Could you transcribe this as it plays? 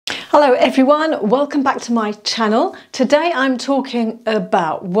Hello everyone, welcome back to my channel. Today I'm talking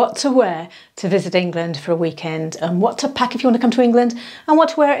about what to wear to visit England for a weekend and what to pack if you want to come to England and what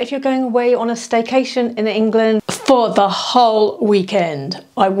to wear if you're going away on a staycation in England for the whole weekend.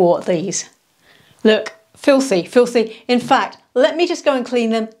 I wore these. Look, filthy, filthy. In fact, let me just go and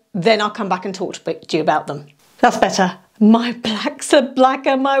clean them, then I'll come back and talk to you about them. That's better. My blacks are black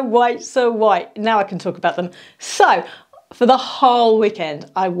and my whites are white. Now I can talk about them. So, for the whole weekend,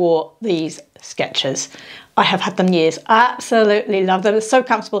 I wore these Skechers. I have had them years. I absolutely love them. They're so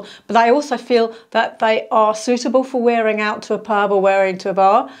comfortable, but I also feel that they are suitable for wearing out to a pub or wearing to a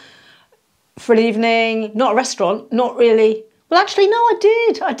bar for an evening, not a restaurant, not really. Well, actually, no, I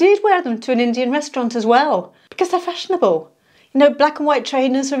did. I did wear them to an Indian restaurant as well because they're fashionable. You know, black and white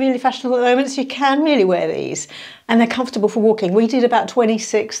trainers are really fashionable at the moment, so you can really wear these and they're comfortable for walking. We did about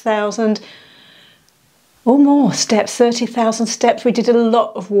 26,000 or more steps, 30,000 steps. We did a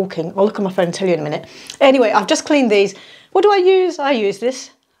lot of walking. I'll look at my phone and tell you in a minute. Anyway, I've just cleaned these. What do I use? I use this.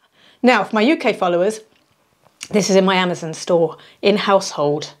 Now, for my UK followers, this is in my Amazon store, in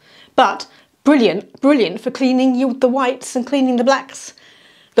household. But brilliant, brilliant for cleaning the whites and cleaning the blacks.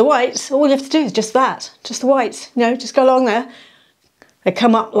 The whites, all you have to do is just that, just the whites. You know, just go along there. They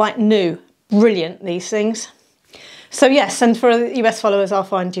come up like new. Brilliant, these things. So yes, and for US followers, I'll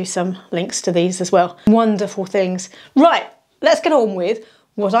find you some links to these as well. Wonderful things. Right, let's get on with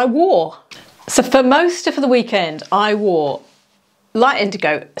what I wore. So for most of the weekend, I wore light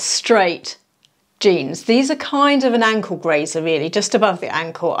indigo straight jeans. These are kind of an ankle grazer really, just above the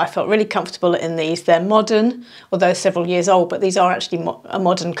ankle. I felt really comfortable in these. They're modern, although several years old, but these are actually a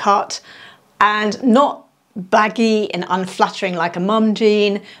modern cut and not baggy and unflattering like a mum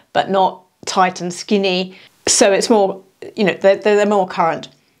jean, but not tight and skinny. So it's more, you know, they're more current.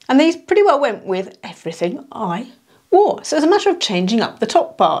 And these pretty well went with everything I wore. So it's a matter of changing up the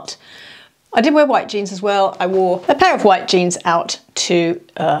top part. I did wear white jeans as well. I wore a pair of white jeans out to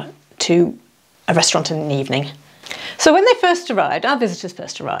a restaurant in the evening. So when they first arrived, our visitors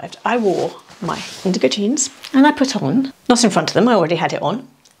first arrived, I wore my indigo jeans and I put on, not in front of them, I already had it on,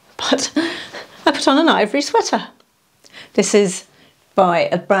 but I put on an ivory sweater. This is by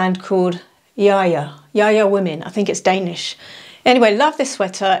a brand called Yaya Women. I think it's Danish. Anyway, love this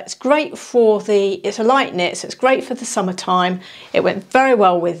sweater. It's great for it's a light knit, so it's great for the summertime. It went very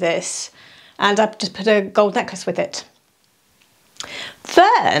well with this. And I just put a gold necklace with it.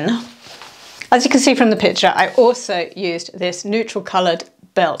 Then, as you can see from the picture, I also used this neutral coloured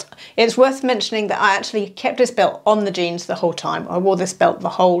belt. It's worth mentioning that I actually kept this belt on the jeans the whole time. I wore this belt the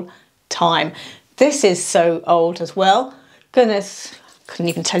whole time. This is so old as well. Goodness. Couldn't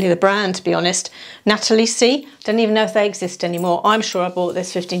even tell you the brand, to be honest. Natalie C. Don't even know if they exist anymore. I'm sure I bought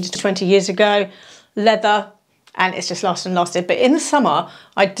this 15 to 20 years ago. Leather, and it's just lasted and lasted. But in the summer,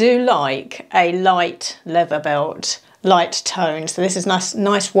 I do like a light leather belt, light tone. So this is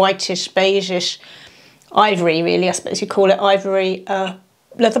nice whitish, beigeish, ivory really, I suppose you call it, ivory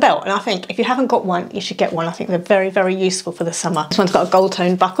leather belt. And I think if you haven't got one, you should get one. I think they're very, very useful for the summer. This one's got a gold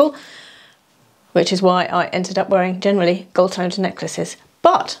tone buckle, which is why I ended up wearing generally gold-toned necklaces.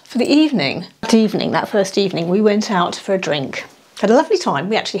 But for the evening, that first evening, we went out for a drink. Had a lovely time.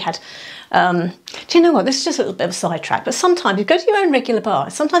 We actually had, do you know what, this is just a little bit of a sidetrack, but sometimes you go to your own regular bar,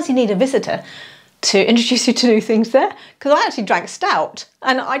 sometimes you need a visitor to introduce you to new things there, because I actually drank stout,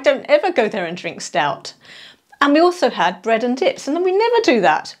 and I don't ever go there and drink stout. And we also had bread and dips, and then we never do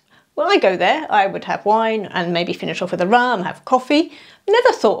that. When I go there, I would have wine and maybe finish off with a rum, have coffee.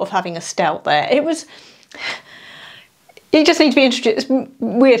 Never thought of having a stout there. You just need to be introduced. It's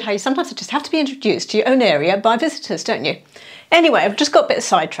weird how you sometimes just have to be introduced to your own area by visitors, don't you? Anyway, I've just got a bit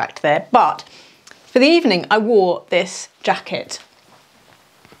sidetracked there, but for the evening, I wore this jacket.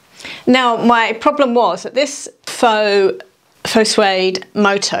 Now, my problem was that this faux suede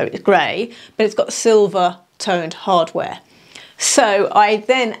moto is grey, but it's got silver toned hardware. So I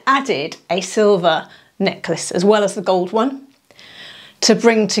then added a silver necklace as well as the gold one to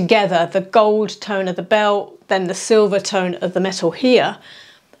bring together the gold tone of the belt, then the silver tone of the metal here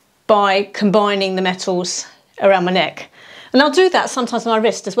by combining the metals around my neck. And I'll do that sometimes on my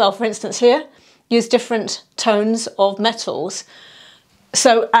wrist as well. For instance here, use different tones of metals.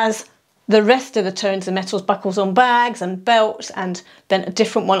 So as the rest of the tones of metals, buckles on bags and belts, and then a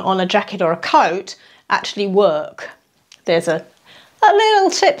different one on a jacket or a coat actually work. There's a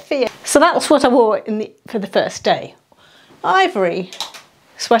little tip for you. So that's what I wore for the first day. Ivory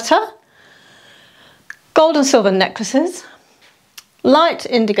sweater, gold and silver necklaces, light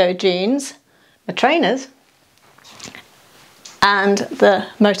indigo jeans, my trainers, and the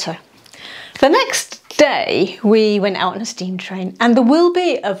moto. The next Today we went out on a steam train, and there will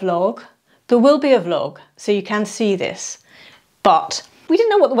be a vlog, so you can see this, but we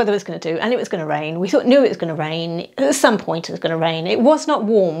didn't know what the weather was going to do, and it was going to rain. We knew it was going to rain. At some point it was going to rain. It was not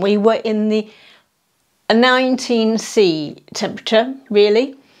warm. We were in the 19°C temperature,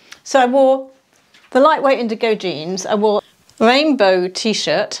 really. So I wore the lightweight indigo jeans. I wore a rainbow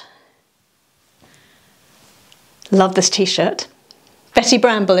t-shirt. Love this t-shirt. Betty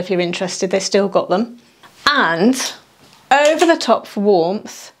Bramble, if you're interested, they've still got them. And over the top for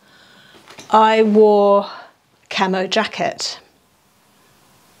warmth, I wore camo jacket.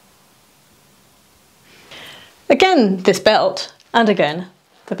 Again, this belt, and again,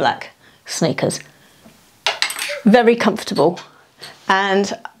 the black sneakers. Very comfortable.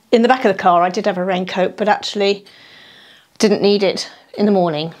 And in the back of the car, I did have a raincoat, but actually didn't need it in the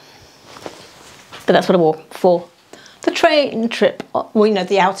morning. But that's what I wore for the train trip, well, you know,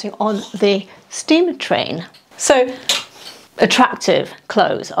 the outing on the steam train. So attractive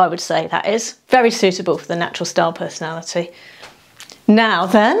clothes, I would say that is. Very suitable for the natural style personality. Now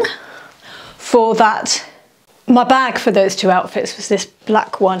then, for that, my bag for those two outfits was this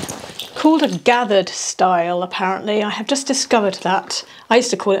black one, called a gathered style, apparently. I have just discovered that. I used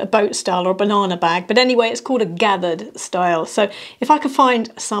to call it a boat style or a banana bag, but anyway, it's called a gathered style. So if I can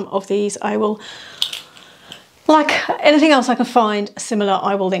find some of these, I will, like anything else I can find similar,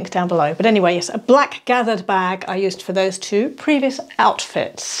 I will link down below. But anyway, yes, a black gathered bag I used for those two previous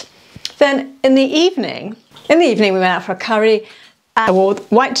outfits. Then in the evening we went out for a curry. I wore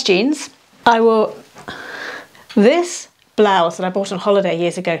white jeans. I wore this blouse that I bought on holiday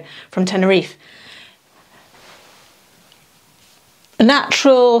years ago from Tenerife. A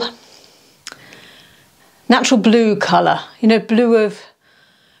natural blue colour, you know, blue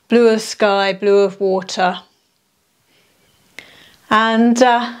of sky, blue of water. And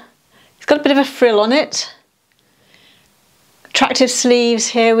it's got a bit of a frill on it. Attractive sleeves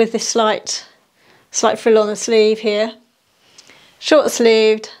here with this slight frill on the sleeve here. Short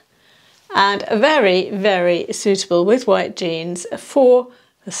sleeved and very, very suitable with white jeans for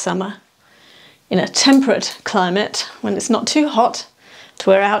the summer in a temperate climate when it's not too hot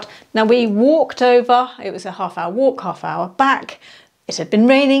to wear out. Now we walked over, it was a half-hour walk, half-hour back. It had been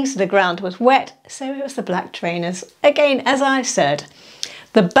raining, so the ground was wet, so it was the black trainers. Again, as I said,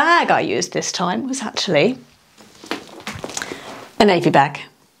 the bag I used this time was actually a navy bag.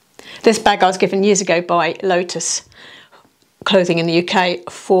 This bag I was given years ago by Lotus Clothing in the UK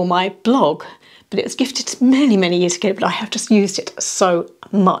for my blog, but it was gifted many, many years ago, but I have just used it so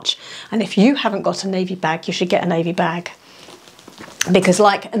much. And if you haven't got a navy bag, you should get a navy bag, because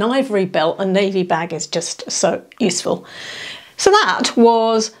like an ivory belt, a navy bag is just so useful. So that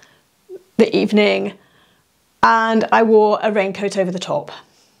was the evening, and I wore a raincoat over the top.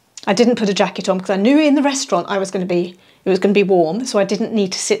 I didn't put a jacket on because I knew in the restaurant it was going to be warm, so I didn't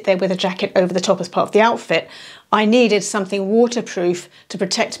need to sit there with a jacket over the top as part of the outfit. I needed something waterproof to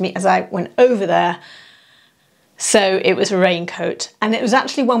protect me as I went over there. So it was a raincoat, and it was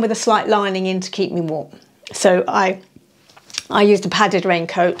actually one with a slight lining in to keep me warm. So I used a padded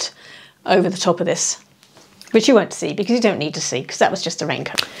raincoat over the top of this, which you won't see because you don't need to see, because that was just a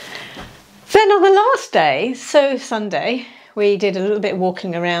raincoat. Then on the last day, so Sunday, we did a little bit of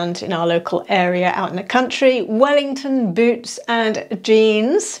walking around in our local area out in the country, Wellington boots and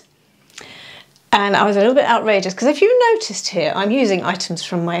jeans. And I was a little bit outrageous because if you noticed here, I'm using items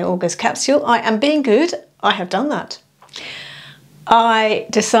from my August capsule. I am being good, I have done that. I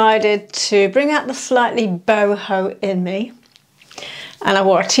decided to bring out the slightly boho in me. And I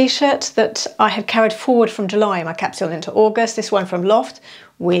wore a t-shirt that I had carried forward from July in my capsule into August, this one from Loft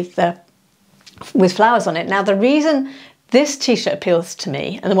with flowers on it. Now the reason this t-shirt appeals to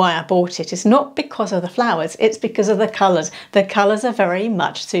me and why I bought it is not because of the flowers, it's because of the colours. The colours are very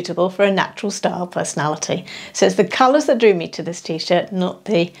much suitable for a natural style personality. So it's the colours that drew me to this t-shirt, not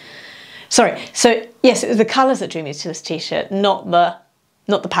the... Sorry, so yes, it was the colours that drew me to this t-shirt, not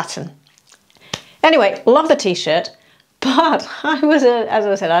the pattern. Anyway, love the t-shirt. But I was, as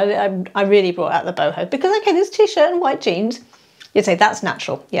I said, I really brought out the boho because, okay, this t-shirt and white jeans, you'd say that's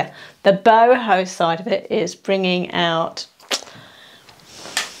natural. Yeah, the boho side of it is bringing out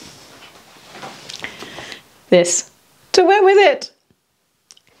this to wear with it.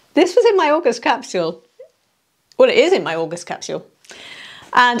 This was in my August capsule. Well, it is in my August capsule.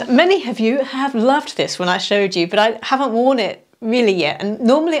 And many of you have loved this when I showed you, but I haven't worn it really yet. And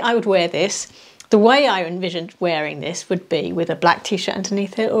normally I would wear this. The way I envisioned wearing this would be with a black t-shirt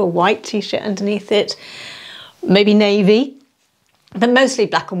underneath it or a white t-shirt underneath it, maybe navy, but mostly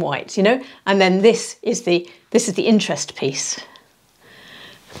black and white, you know. And then this is the interest piece.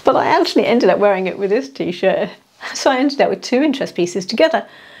 But I actually ended up wearing it with this t-shirt. So I ended up with two interest pieces together.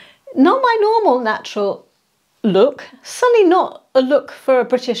 Not my normal natural look, certainly not a look for a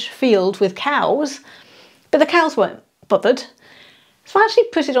British field with cows, but the cows weren't bothered. So I actually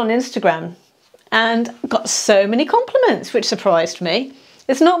put it on Instagram and got so many compliments, which surprised me.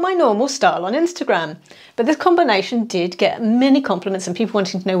 It's not my normal style on Instagram, but this combination did get many compliments and people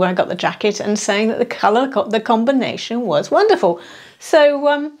wanting to know where I got the jacket and saying that the colour, the combination was wonderful.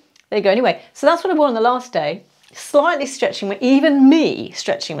 So there you go. Anyway, so that's what I wore on the last day. Slightly stretching, even me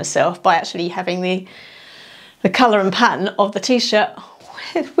stretching myself by actually having the colour and pattern of the t-shirt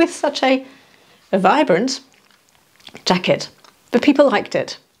with such a vibrant jacket. But people liked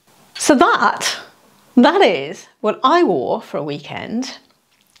it. So that is what I wore for a weekend.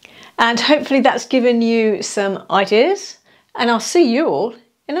 And hopefully that's given you some ideas. And I'll see you all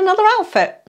in another outfit.